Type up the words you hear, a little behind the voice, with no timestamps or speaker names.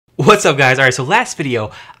What's up, guys? Alright, so last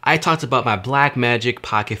video I talked about my Blackmagic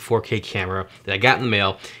Pocket 4K camera that I got in the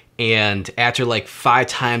mail, and after like 5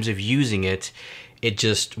 times of using it, it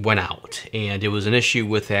just went out and it was an issue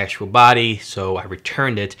with the actual body, so I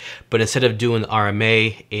returned it. But instead of doing the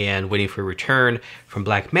RMA and waiting for a return from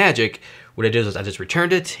Blackmagic, what I did was I just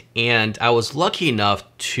returned it, and I was lucky enough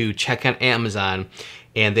to check on Amazon,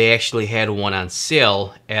 and they actually had one on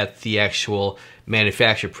sale at the actual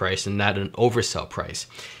manufacturer price and not an oversell price.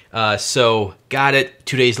 So got it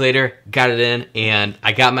 2 days later, got it in, and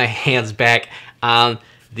I got my hands back on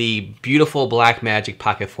the beautiful Blackmagic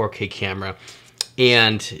Pocket 4K camera.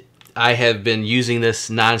 And I have been using this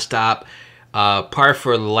nonstop part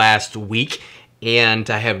for the last week, and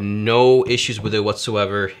I have no issues with it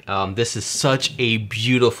whatsoever. This is such a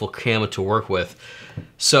beautiful camera to work with.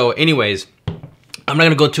 So anyways, I'm not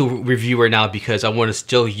gonna go to a review right now because I want to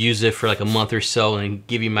still use it for like a month or so and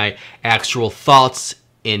give you my actual thoughts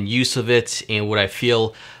and use of it and what I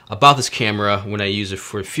feel about this camera when I use it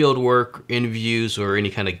for field work, interviews, or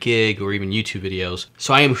any kind of gig, or even YouTube videos.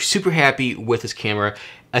 So I am super happy with this camera.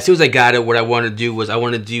 As soon as I got it, what I wanted to do was I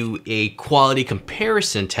wanted to do a quality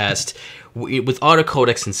comparison test with auto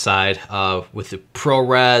codecs inside, with the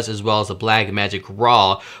Prores as well as the Blackmagic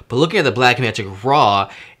RAW. But looking at the Blackmagic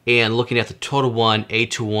RAW and looking at the Total 1,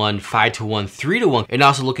 8:1, 5:1, 3:1, and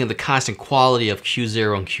also looking at the constant quality of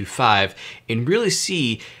Q0 and Q5, and really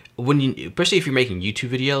see, when you, especially if you're making YouTube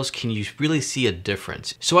videos, can you really see a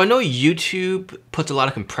difference? So I know YouTube puts a lot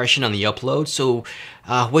of compression on the upload, so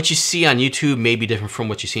what you see on YouTube may be different from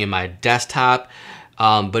what you see in my desktop.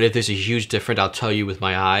 But if there's a huge difference, I'll tell you with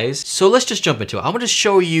my eyes. So let's just jump into it. I want to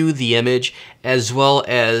show you the image as well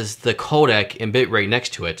as the codec and bitrate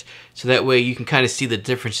next to it, so that way you can kind of see the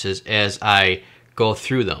differences as I go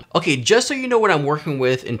through them. Okay, just so you know what I'm working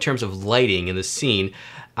with in terms of lighting in the scene,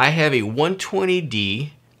 I have a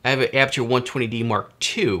 120D, I have an Aperture 120D Mark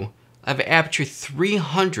II, I have an Aperture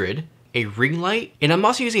 300, a ring light, and I'm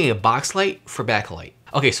also using a box light for backlight.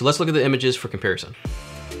 Okay, so let's look at the images for comparison.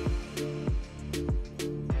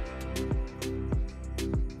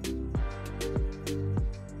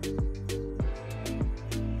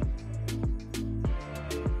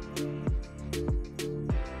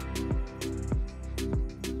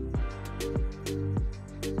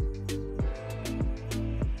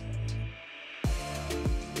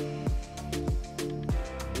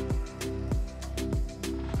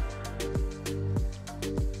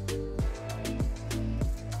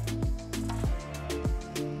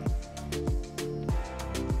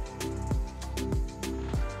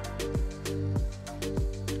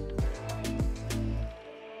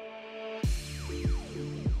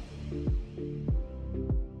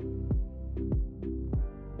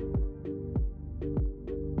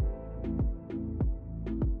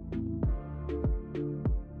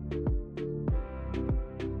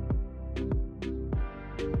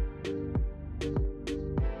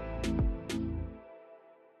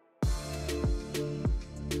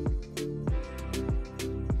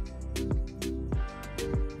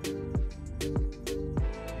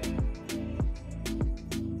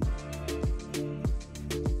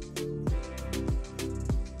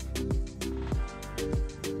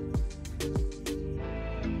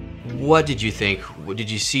 What did you think? Did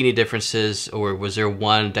you see any differences, or was there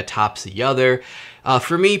one that tops the other?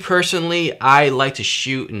 For me personally, I like to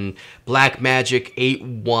shoot in Blackmagic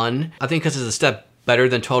 8:1. I think because it's a step better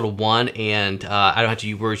than Total 1, and I don't have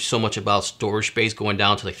to worry so much about storage space going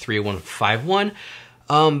down to like 3:1 and 5:1.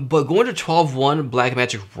 But going to 12:1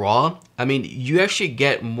 Blackmagic RAW, I mean, you actually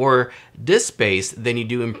get more disk space than you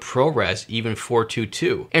do in ProRes, even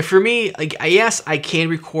 422. And for me, like, yes, I can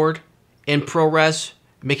record in ProRes,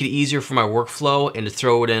 make it easier for my workflow, and to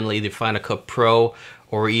throw it in either Final Cut Pro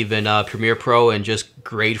or even Premiere Pro and just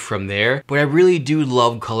grade from there. But I really do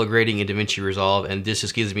love color grading in DaVinci Resolve, and this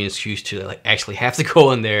just gives me an excuse to like actually have to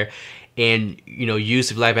go in there and, you know, use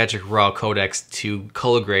the Blackmagic RAW codecs to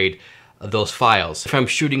color grade those files. If I'm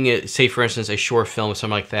shooting it, say for instance a short film or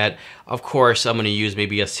something like that, of course I'm going to use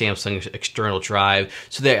maybe a Samsung external drive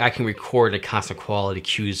so that I can record a constant quality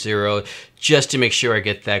Q0 just to make sure I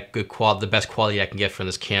get that good quality, the best quality I can get from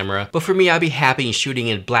this camera. But for me, I'd be happy in shooting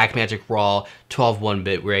in Blackmagic RAW 12:1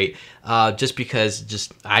 bitrate, just because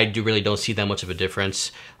I really don't see that much of a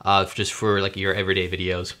difference just for like your everyday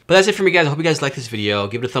videos. But that's it for me, guys. I hope you guys liked this video.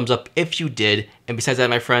 Give it a thumbs up if you did, and besides that,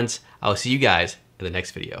 my friends, I'll see you guys in the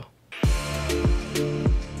next video.